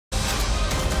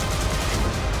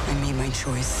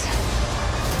choice.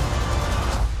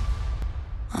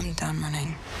 I'm done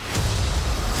running.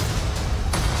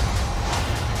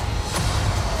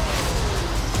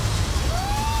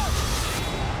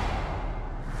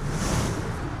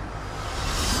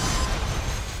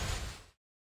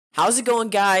 How's it going,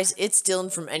 guys? It's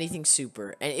Dylan from Anything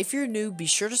Super, and if you're new, be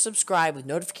sure to subscribe with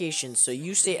notifications so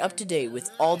you stay up to date with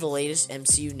all the latest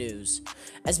MCU news.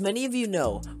 As many of you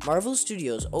know, Marvel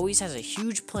Studios always has a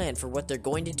huge plan for what they're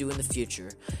going to do in the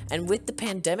future, and with the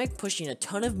pandemic pushing a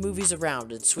ton of movies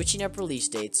around and switching up release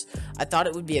dates, I thought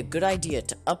it would be a good idea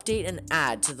to update and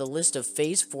add to the list of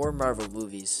Phase 4 Marvel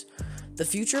movies. The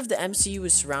future of the MCU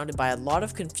is surrounded by a lot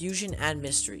of confusion and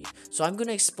mystery, so I'm going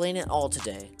to explain it all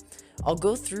today. I'll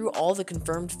go through all the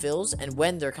confirmed films and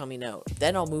when they're coming out,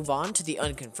 then I'll move on to the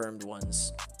unconfirmed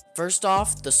ones. First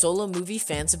off, the solo movie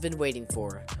fans have been waiting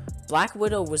for. Black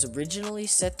Widow was originally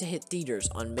set to hit theaters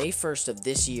on May 1st of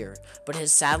this year, but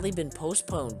has sadly been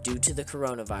postponed due to the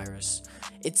coronavirus.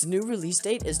 Its new release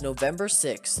date is November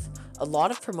 6th. A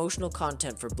lot of promotional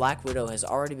content for Black Widow has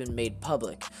already been made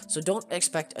public, so don't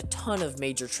expect a ton of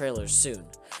major trailers soon.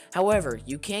 However,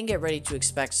 you can get ready to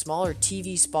expect smaller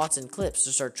TV spots and clips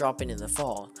to start dropping in the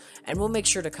fall, and we'll make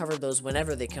sure to cover those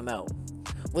whenever they come out.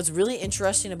 What's really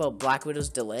interesting about Black Widow's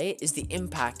delay is the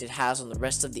impact it has on the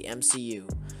rest of the MCU.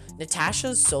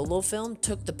 Natasha's solo film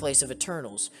took the place of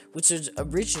Eternals, which was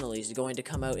originally going to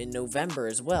come out in November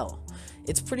as well.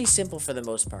 It's pretty simple for the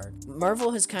most part.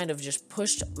 Marvel has kind of just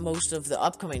pushed most of the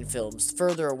upcoming films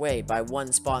further away by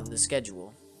one spot in the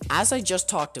schedule. As I just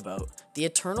talked about, The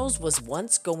Eternals was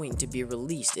once going to be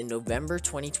released in November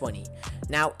 2020.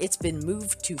 Now it's been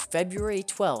moved to February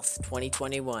 12th,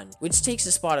 2021, which takes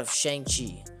the spot of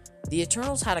Shang-Chi. The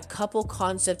Eternals had a couple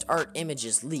concept art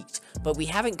images leaked, but we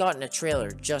haven't gotten a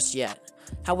trailer just yet.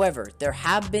 However, there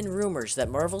have been rumors that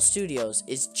Marvel Studios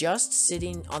is just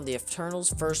sitting on the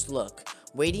Eternals' first look,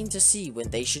 waiting to see when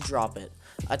they should drop it.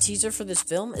 A teaser for this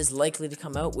film is likely to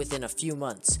come out within a few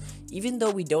months. Even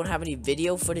though we don't have any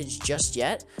video footage just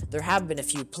yet, there have been a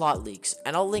few plot leaks,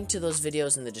 and I'll link to those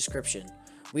videos in the description.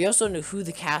 We also know who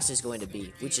the cast is going to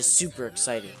be, which is super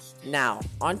exciting. Now,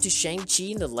 on to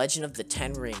Shang-Chi and the Legend of the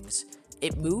Ten Rings.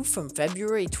 It moved from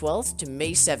February 12th to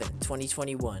May 7th,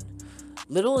 2021.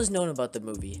 Little is known about the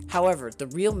movie. However, the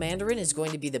real Mandarin is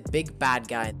going to be the big bad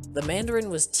guy. The Mandarin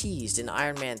was teased in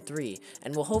Iron Man 3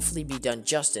 and will hopefully be done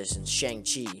justice in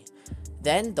Shang-Chi.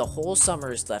 Then the whole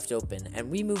summer is left open, and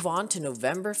we move on to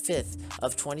November 5th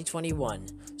of 2021.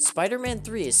 Spider-Man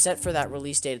 3 is set for that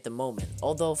release date at the moment,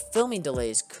 although filming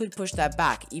delays could push that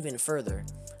back even further.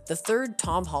 The third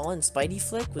Tom Holland Spidey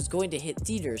flick was going to hit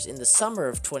theaters in the summer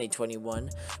of 2021,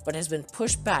 but has been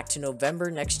pushed back to November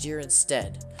next year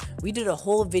instead. We did a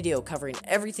whole video covering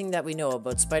everything that we know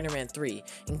about Spider-Man 3,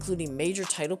 including major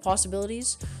title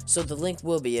possibilities, so the link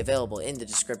will be available in the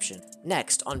description.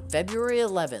 Next, on February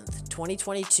 11th,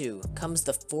 2022, comes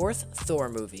the fourth Thor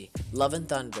movie, Love and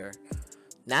Thunder.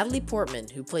 Natalie Portman,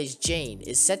 who plays Jane,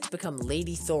 is set to become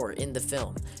Lady Thor in the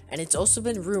film, and it's also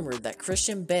been rumored that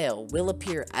Christian Bale will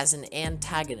appear as an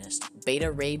antagonist,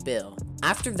 Beta Ray Bill.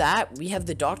 After that, we have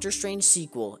the Doctor Strange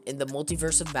sequel in the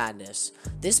Multiverse of Madness.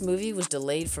 This movie was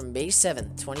delayed from May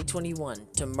 7th, 2021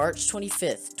 to March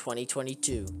 25th,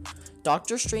 2022.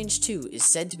 Doctor Strange 2 is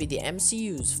said to be the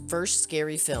MCU's first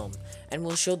scary film, and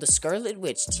will show the Scarlet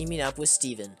Witch teaming up with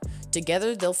Steven.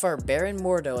 Together, they'll fight Baron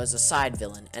Mordo as a side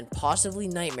villain, and possibly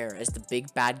Nightmare as the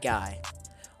big bad guy.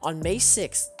 On May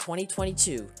 6th,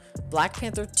 2022, Black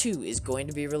Panther 2 is going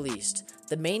to be released.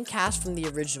 The main cast from the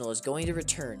original is going to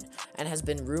return, and has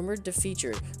been rumored to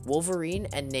feature Wolverine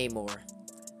and Namor.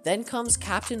 Then comes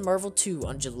Captain Marvel 2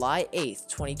 on July 8th,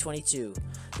 2022.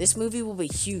 This movie will be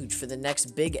huge for the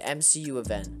next big MCU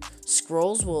event.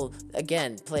 Skrulls will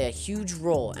again play a huge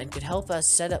role and could help us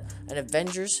set up an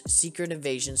Avengers Secret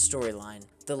Invasion storyline.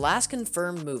 The last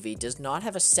confirmed movie does not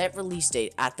have a set release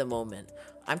date at the moment.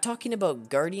 I'm talking about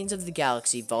Guardians of the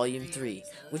Galaxy Volume 3,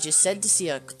 which is said to see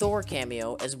a Thor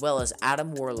cameo as well as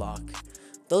Adam Warlock.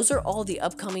 Those are all the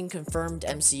upcoming confirmed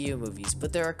MCU movies,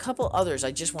 but there are a couple others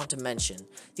I just want to mention.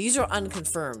 These are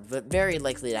unconfirmed, but very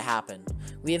likely to happen.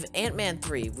 We have Ant-Man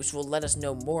 3, which will let us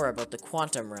know more about the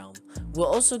quantum realm. We'll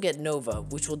also get Nova,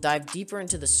 which will dive deeper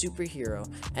into the superhero,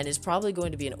 and is probably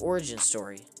going to be an origin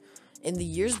story. In the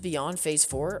years beyond Phase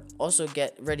 4, also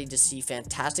get ready to see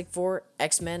Fantastic Four,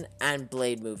 X-Men, and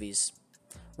Blade movies.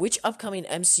 Which upcoming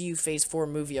MCU Phase 4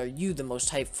 movie are you the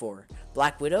most hyped for?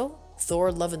 Black Widow?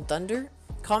 Thor Love and Thunder?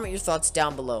 Comment your thoughts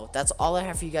down below. That's all I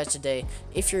have for you guys today.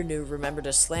 If you're new, remember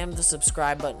to slam the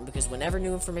subscribe button because whenever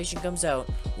new information comes out,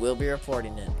 we'll be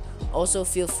reporting it. Also,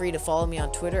 feel free to follow me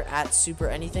on Twitter at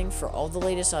SuperAnything for all the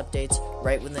latest updates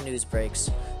right when the news breaks.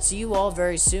 See you all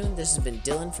very soon. This has been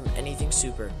Dylan from Anything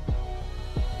Super.